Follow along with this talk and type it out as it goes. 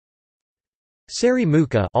Seri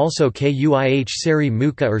Muka, also kuih Seri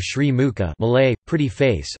Muka or Sri Muka, Malay, pretty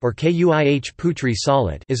face, or kuih putri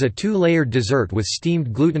salat, is a two-layered dessert with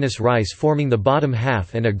steamed glutinous rice forming the bottom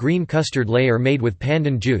half and a green custard layer made with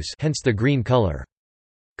pandan juice, hence the green color.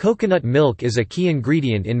 Coconut milk is a key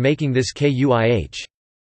ingredient in making this kuih.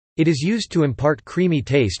 It is used to impart creamy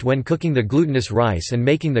taste when cooking the glutinous rice and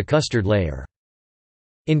making the custard layer.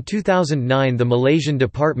 In 2009, the Malaysian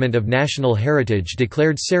Department of National Heritage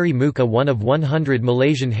declared Seri Muka one of 100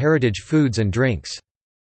 Malaysian heritage foods and drinks.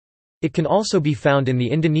 It can also be found in the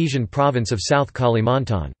Indonesian province of South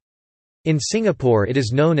Kalimantan. In Singapore it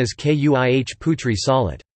is known as kuih putri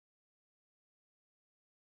salat.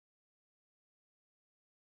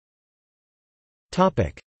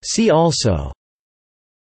 See also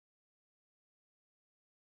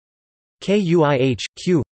kuih,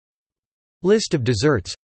 q. List of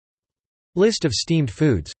desserts. List of steamed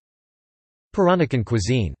foods. Peranakan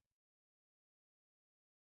cuisine.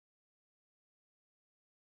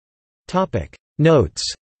 Notes.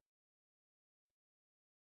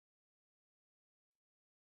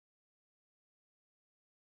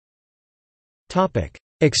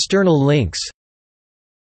 External links.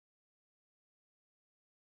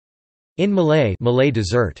 In Malay, Malay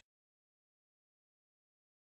dessert.